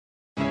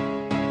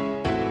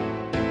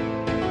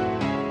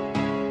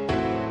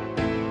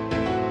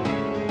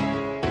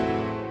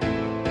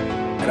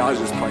I was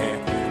just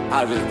playing.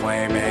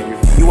 Man.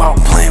 You out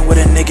playing with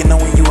a nigga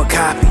knowing you a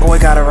copy. Boy,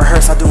 gotta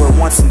rehearse, I do it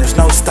once and there's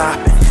no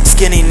stopping.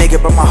 Skinny nigga,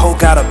 but my hoe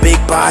got a big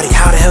body.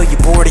 How the hell you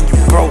bored and you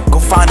broke? Go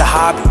find a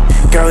hobby.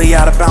 Girlie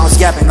out of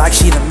bounds, yapping like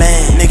she the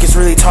man. Niggas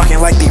really talking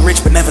like they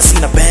rich, but never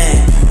seen a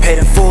band. Paid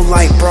in full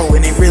light, bro,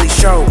 and it really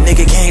show.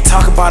 Nigga can't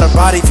talk about a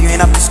body if you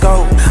ain't up to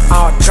scope.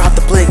 I'll drop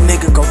the blick,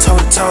 nigga, go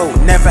toe to toe.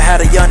 Never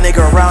had a young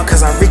nigga around,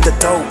 cause I reek the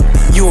dope.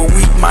 You a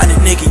weak-minded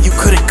nigga, you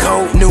couldn't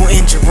cope. New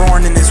engine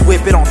roaring in this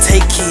whip, it don't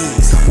take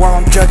keys. While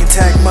I'm jugging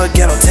tag mud,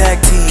 Ghetto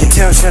Tag Team. Can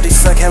tell Shuddy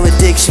suck hella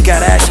dick, she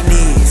got ashy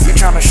knees. You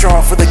tryna show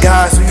off for the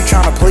guys, who you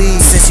tryna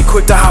please? Since you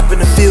quick to hop in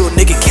the field,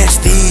 nigga, catch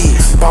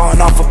these.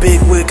 Ballin' off a big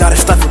wig, got a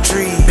stuff with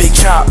trees. Big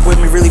chop with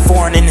me, really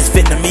foreign in this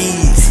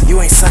Vietnamese. You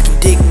ain't sucking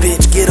dick,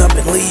 bitch, get up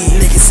and leave.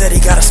 Nigga said he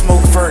gotta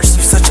smoke first,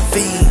 you such a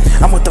fiend.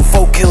 I'm with the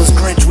folk killers,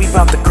 Grinch, we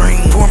bout the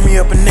green. Pour me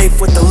up a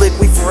nape with the lick,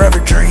 we forever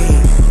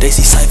dream. They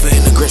see Cypher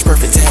in the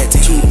Grinch4k tag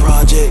team. 2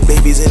 project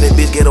babies in that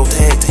bitch, Ghetto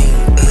Tag Team.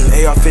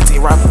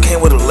 AR-15 rifle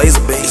came with a laser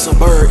beam. It's a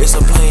bird, it's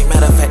a plane,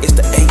 matter of fact, it's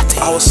the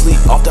 18. I was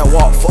asleep off that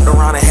walk, fucked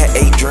around and had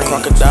 8 dreams.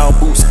 Crocodile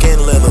boots, skin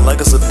leather,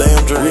 like it's a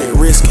damn dream. Red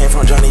wrist came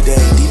from Johnny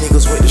Dang, these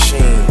niggas went to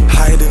Sheen.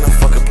 Higher than a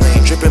fucking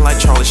plane, dripping like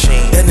Charlie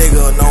Sheen. That nigga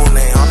a no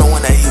name, I'm the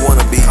one that he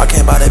wanna be. I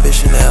can't buy that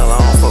bitch Chanel,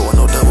 I don't fuck with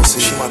no double C.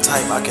 She my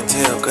type, I can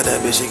tell, cause that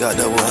bitch, she got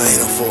double A. I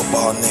ain't a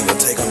football nigga,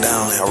 take him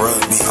down and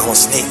rugby. I'm a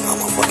snake, I'm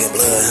a fucking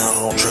bloodhound,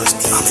 don't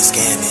trust me. I'm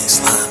scamming,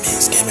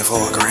 scamming for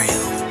a gram.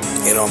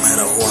 It don't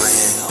matter who I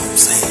am, I'm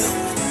saying.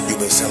 You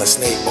been selling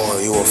snake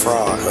oil, you a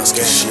fraud, a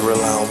scam. She rely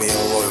on me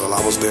on loyal,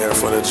 I was there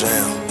for the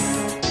jam.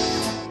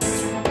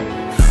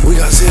 We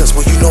got zips,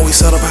 but you know we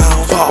sell a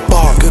pound. Pop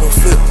bar, get him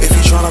flip if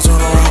he tryna turn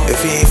around.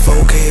 If he ain't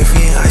 4K, if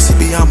he ain't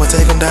ICB, I'ma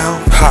take him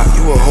down. Ha,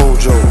 you a whole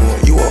joke,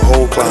 you a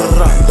whole clown.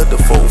 Let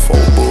the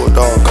 4-4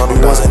 bulldog gun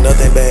him down. Wasn't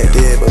nothing bad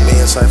did, but me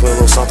and Cypher a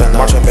little something.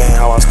 Marching band,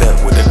 how I step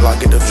with the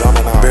Glock, get the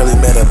drumming out. Barely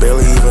met a